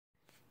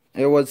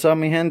Hey, what's up,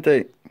 mi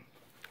gente?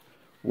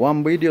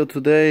 One video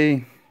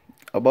today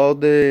about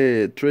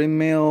the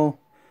treadmill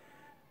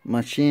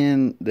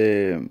machine,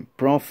 the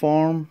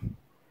Proform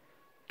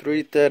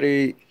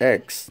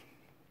 330X.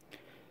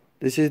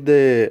 This is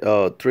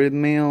the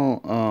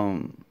treadmill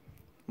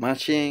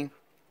machine.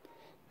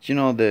 You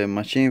know, the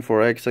machine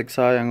for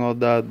exercise and all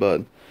that,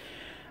 but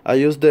I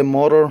use the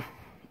motor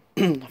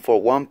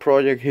for one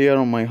project here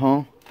on my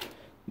home.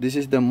 This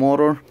is the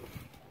motor.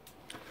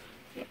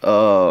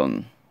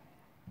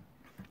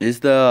 It's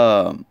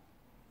the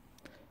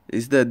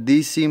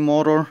DC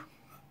motor.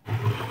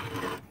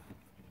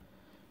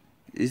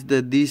 It's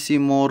the DC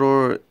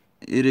motor.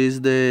 It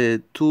is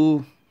the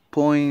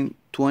 2.25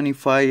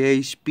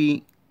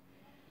 HP,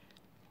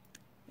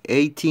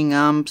 18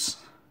 amps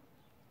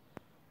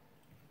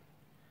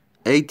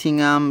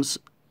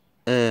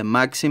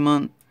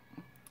maximum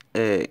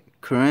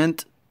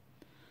current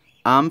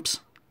amps,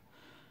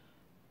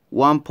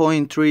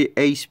 1.3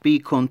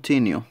 HP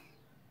continue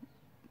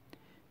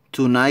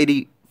to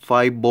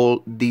 95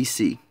 volt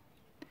DC.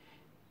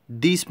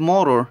 This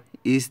motor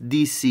is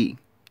DC,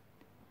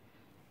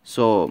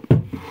 so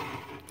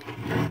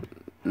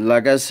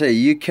like I say,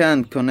 you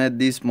can connect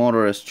this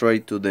motor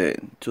straight to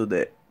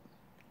the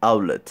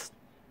outlet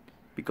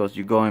because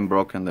you're going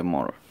broken the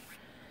motor.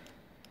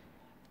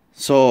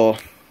 So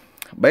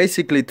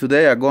basically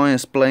today I'm going to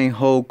explain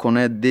how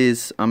connect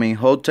this.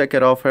 How take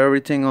it off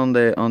everything on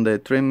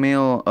the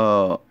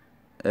treadmill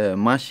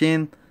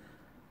machine.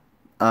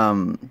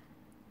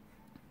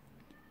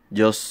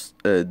 Just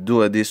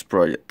do this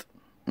project.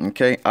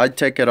 Okay, I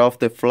take it off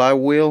the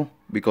flywheel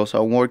because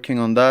I'm working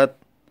on that.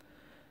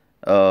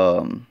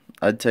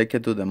 I take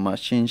it to the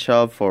machine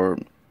shop for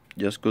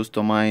just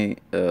customize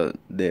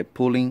the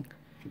pulling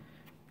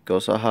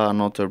because I have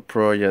another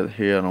project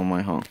here on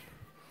my home.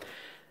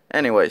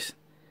 Anyways,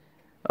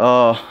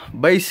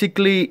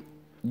 basically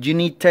you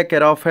need to take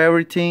it off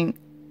everything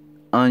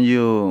on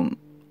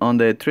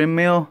the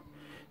treadmill.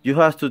 You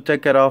have to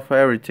take it off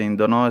everything.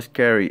 Do not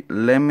scary.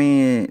 Let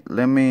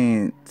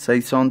me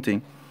say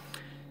something.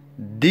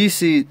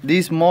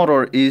 This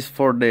motor is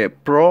for the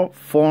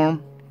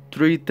Proform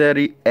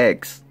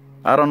 330X.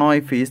 I don't know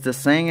if it's the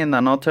same in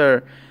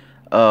another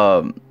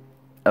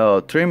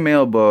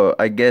treadmill, but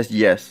I guess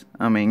yes.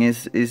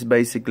 It's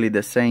basically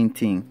the same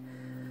thing.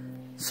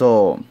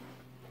 So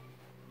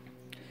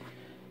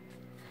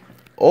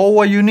all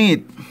what you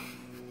need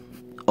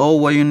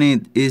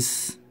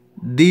is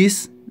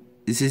this.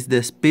 This is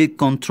the speed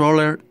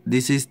controller.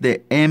 This is the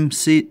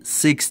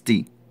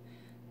MC60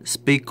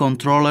 speed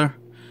controller.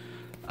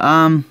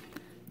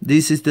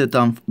 This is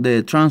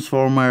the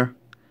transformer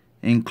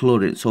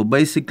included. So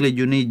basically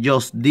you need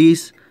just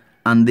this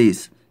and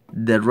this.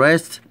 The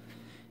rest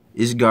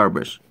is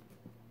garbage.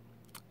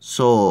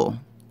 So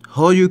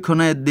how you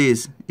connect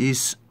this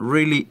is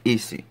really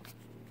easy.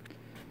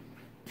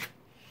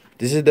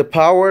 This is the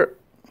power.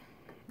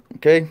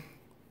 Okay,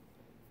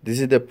 this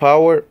is the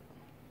power.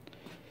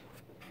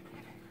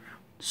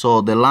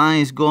 So the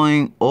line is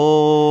going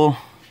all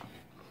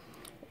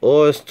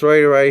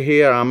straight right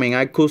here.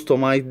 I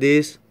customize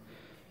this,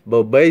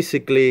 but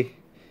basically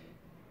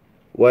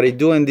what I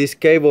do in this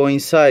cable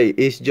inside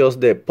is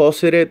just the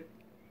positive.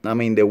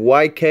 The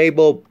white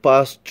cable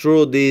pass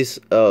through this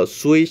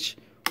switch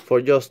for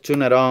just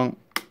tune it on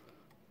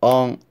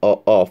or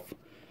off.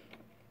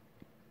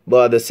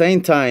 But at the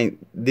same time,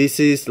 this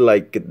is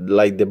like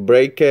the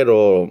breaker,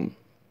 or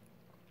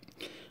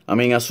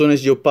as soon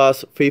as you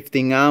pass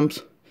 15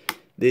 amps,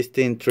 this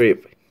thing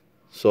trip.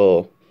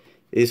 So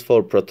it's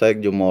for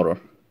protect your motor.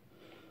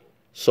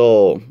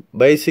 So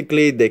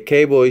basically the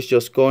cable is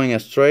just going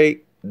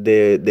straight.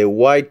 The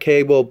white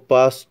cable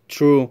pass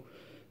through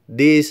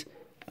this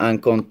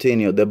and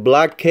continue. The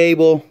black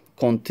cable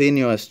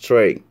continue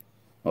straight.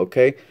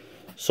 Okay,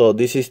 so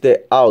this is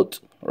the out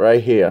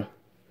right here.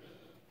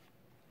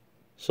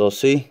 So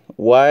see,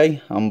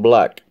 white and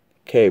black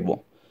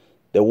cable.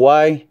 The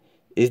white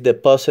is the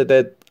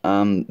positive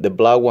and the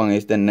black one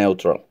is the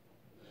neutral.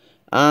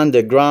 And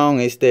the ground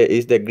is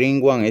the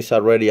green one. Is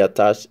already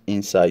attached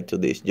inside to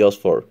this,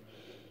 just for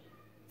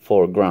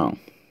ground.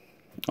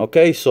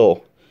 Okay,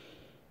 so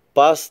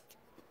pass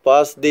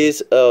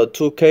this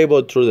two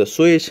cable through the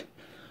switch.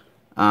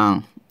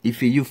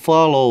 If you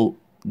follow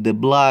the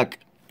black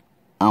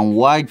and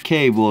white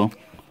cable,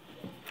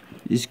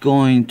 it's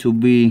going to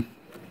be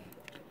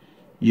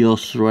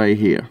just right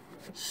here.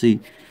 See,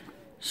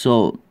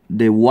 so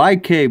the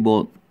white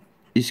cable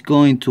is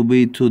going to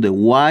be to the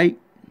white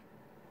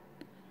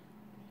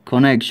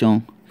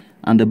connection,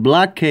 and the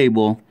black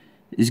cable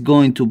is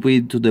going to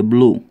be to the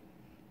blue.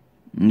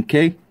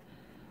 Okay,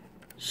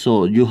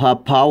 so you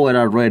have power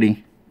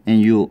already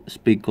in your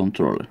speed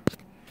controller.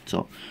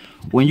 So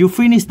when you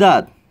finish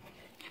that,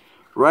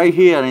 right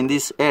here in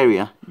this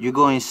area, you're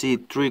going to see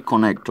 3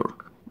 connectors.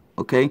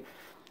 Okay,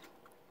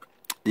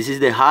 this is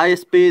the high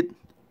speed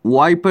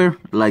wiper,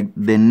 like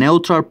the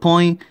neutral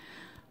point,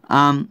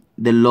 and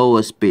the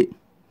low speed.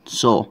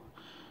 So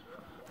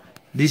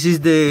this is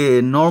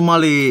the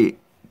normally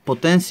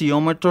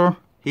potentiometer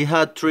he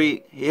had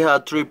three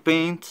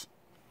pins.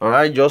 All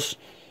right, just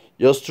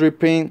 3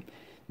 pins.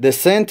 The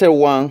center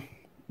one,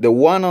 the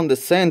one on the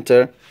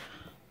center,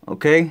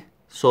 okay,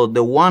 so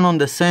the one on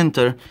the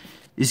center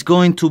is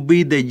going to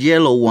be the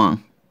yellow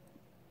one,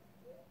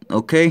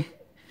 okay.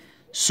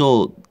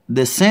 So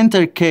the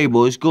center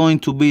cable is going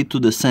to be to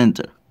the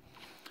center,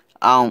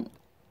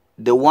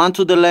 the one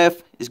to the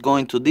left is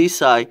going to this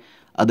side,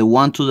 and the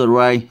one to the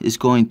right is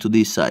going to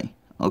this side,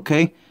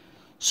 okay.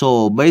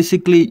 So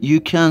basically you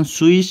can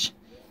switch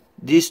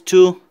these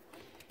two.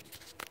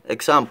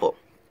 Example,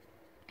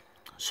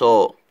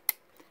 so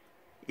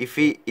if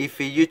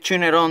you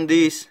tune it on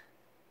this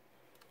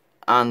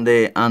and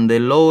the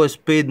low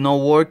speed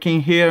not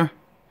working here,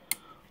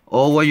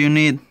 all what you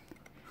need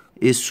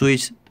is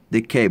switch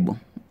the cable,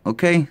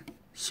 okay.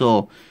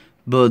 So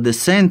but the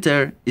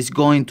center is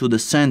going to the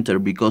center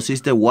because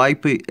it's the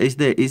white, is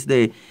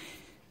the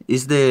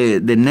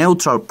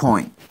neutral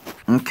point,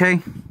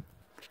 okay.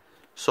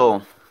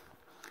 So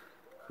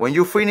when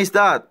you finish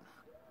that,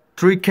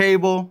 3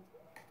 cable,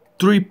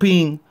 3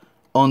 pin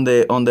on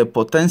the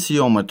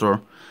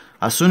potentiometer.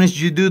 As soon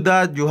as you do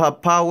that, you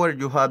have power,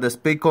 you have the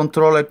speed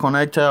controller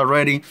connected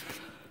already.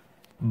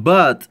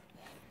 But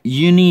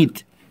you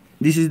need,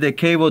 this is the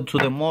cable to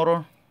the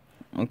motor,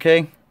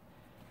 okay.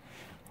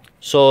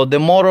 So the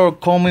motor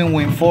coming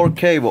with 4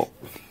 cable,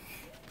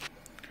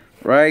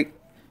 right?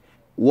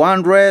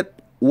 1 red,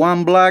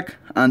 1 black,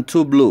 and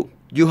 2 blue.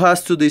 You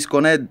have to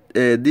disconnect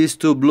these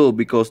 2 blue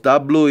because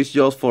that blue is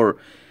just for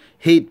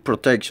heat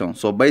protection.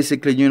 So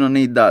basically you don't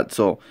need that.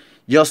 So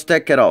just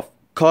take it off,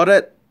 cut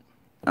it,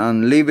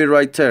 and leave it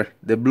right there,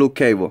 the blue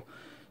cable.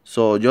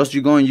 So just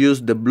you're going to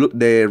use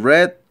the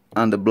red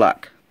and the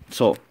black.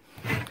 So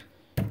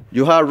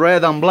you have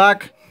red and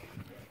black.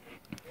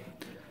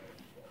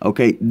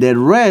 Okay, the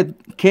red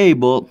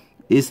cable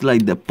is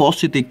like the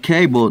positive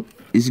cable,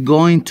 is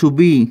going to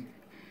be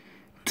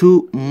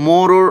to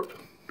motor.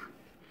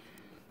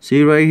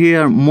 See right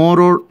here,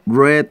 motor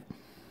red.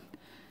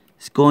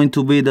 It's going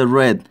to be the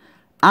red,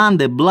 and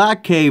the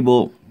black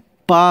cable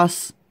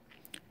pass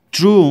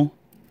through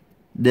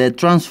the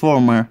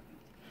transformer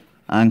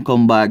and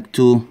come back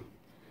to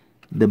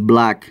the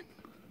black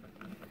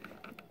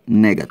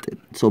negative.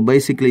 So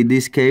basically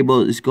this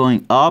cable is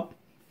going up,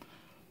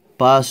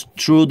 pass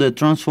through the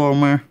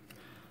transformer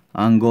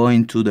and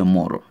going to the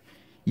motor.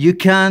 You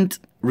can't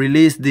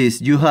release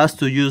this, you have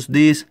to use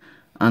this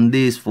and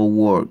this for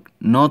work.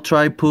 Not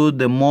try put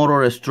the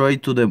motor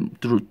straight to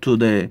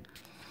the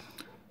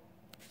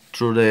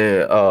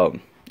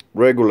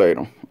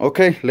regulator.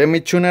 Okay, let me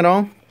tune it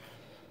on.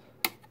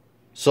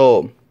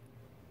 So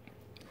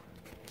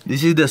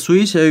this is the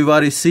switch,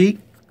 everybody see.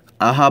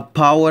 I have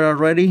power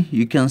already.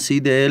 You can see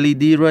the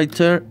LED right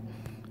there,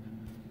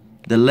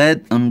 the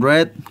LED and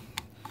red.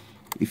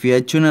 If I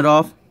tune it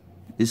off,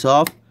 it's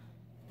off.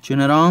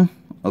 Tune it on,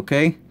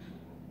 okay.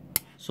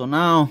 So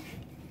now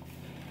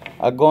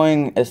I'm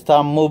going to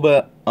start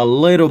moving a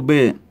little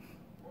bit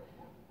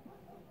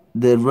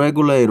the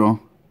regulator,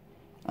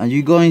 and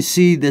you're going to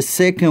see the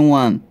second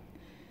one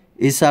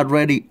is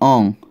already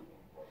on.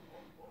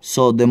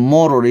 So the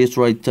motor is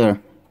right there.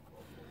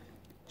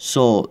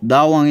 So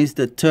that one is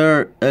the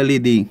third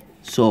LED.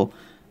 So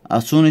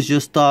as soon as you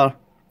start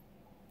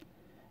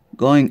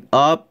going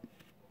up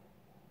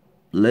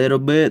a little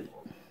bit,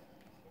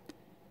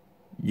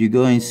 you're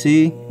going to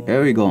see,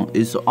 there we go,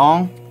 it's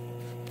on.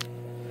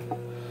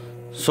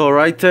 So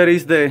right there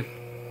is the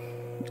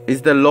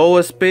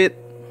lowest speed.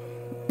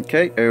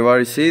 Okay,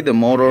 everybody see the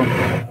motor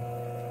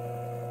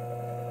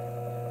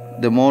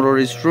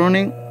is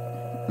running,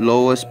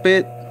 lowest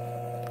speed.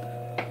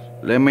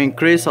 Let me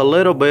increase a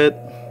little bit.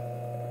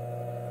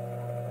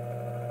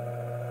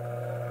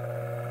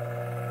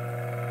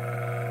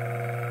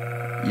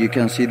 You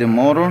can see the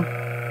motor.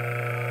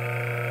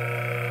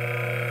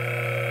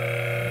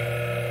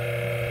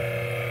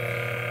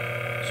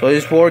 So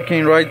it's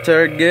working right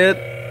there good.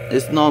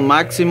 It's not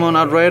maximum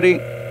already.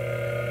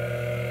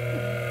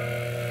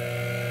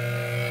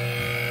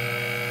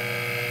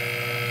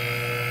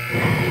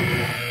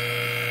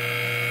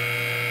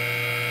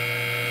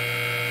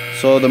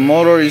 So the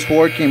motor is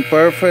working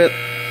perfect,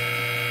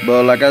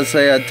 but like I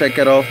say, I take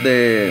it off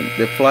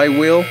the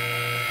flywheel,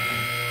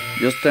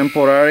 just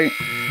temporary,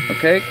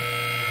 okay?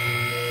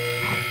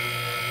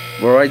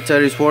 But right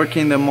there is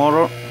working the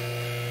motor.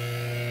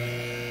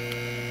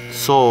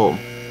 So,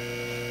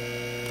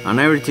 and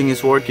everything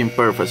is working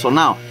perfect. So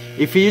now,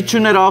 if you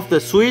tune it off the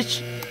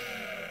switch,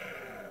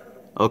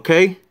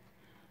 okay,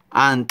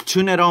 and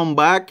tune it on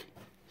back,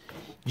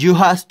 you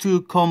have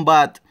to come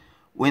back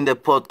with the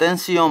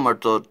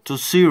potentiometer to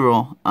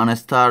 0 and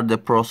start the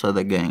process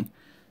again.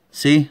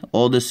 See,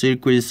 all the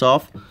circuit is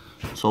off.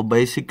 So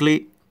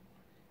basically,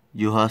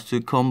 you have to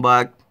come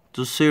back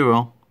to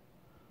 0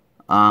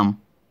 and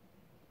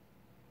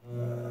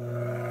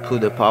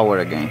put the power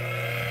again.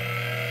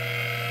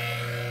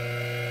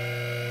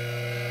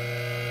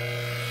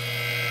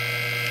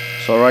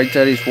 So right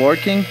there is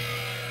working.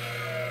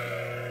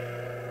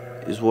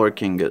 It's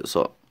working good.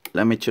 So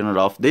let me turn it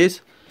off this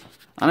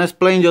and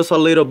explain just a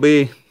little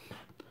bit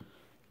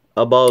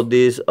about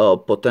this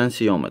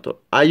potentiometer.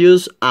 I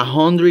use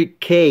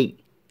 100K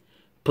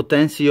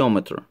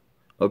potentiometer.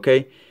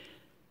 Okay,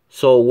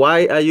 so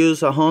why I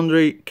use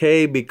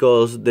 100K?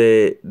 Because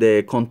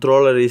the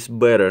controller is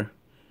better,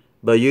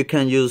 but you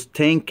can use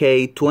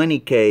 10K,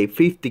 20K,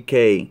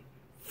 50K,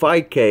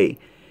 5K,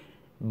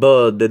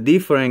 but the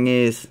difference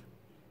is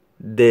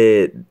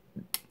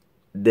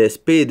the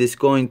speed is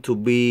going to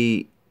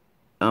be,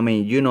 I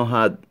mean, you don't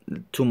have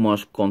too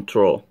much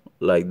control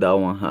like that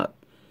one had.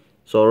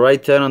 So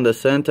right there on the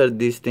center,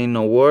 this thing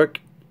don't work,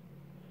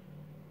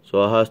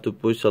 so I have to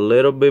push a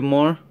little bit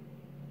more.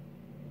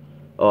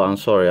 Oh, I'm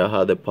sorry, I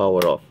had the power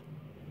off.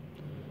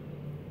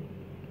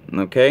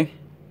 Okay,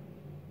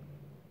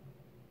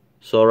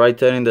 so right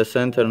there in the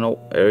center, no,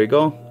 there we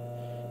go.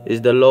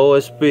 It's the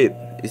lowest speed,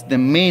 it's the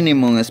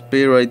minimum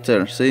speed right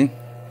there, see?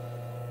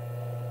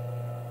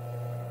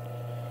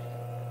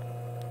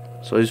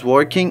 So it's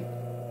working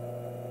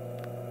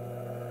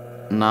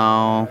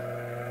now.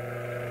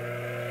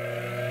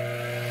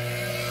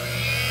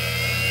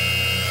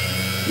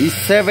 It's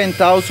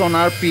 7,000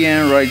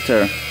 RPM right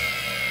there.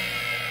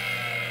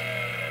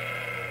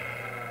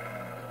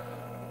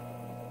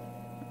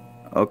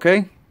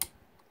 Okay,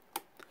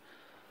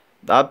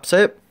 that's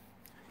it.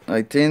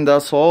 I think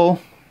that's all.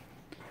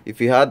 If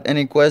you had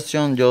any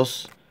question,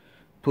 just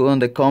put in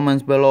the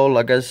comments below.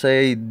 Like I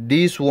say,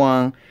 this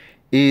one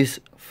is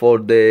for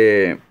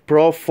the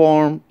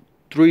Proform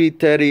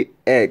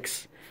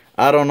 330X.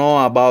 I don't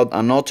know about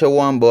another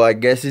one, but I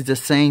guess it's the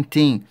same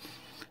thing.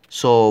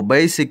 So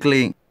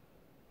basically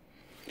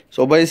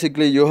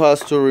you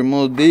have to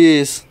remove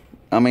this.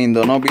 I mean,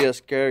 do not be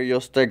scared,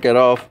 just take it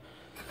off.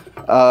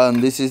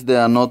 And this is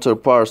the another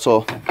part.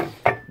 So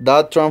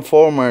that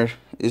transformer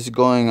is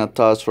going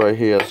attached right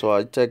here. So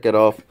I take it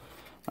off.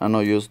 I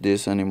don't use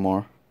this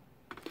anymore.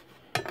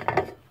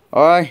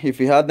 Alright, if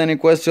you had any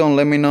question,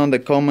 let me know in the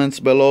comments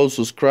below.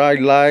 Subscribe,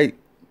 like,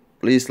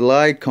 please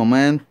like,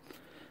 comment,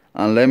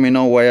 and let me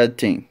know what you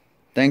think.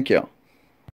 Thank you.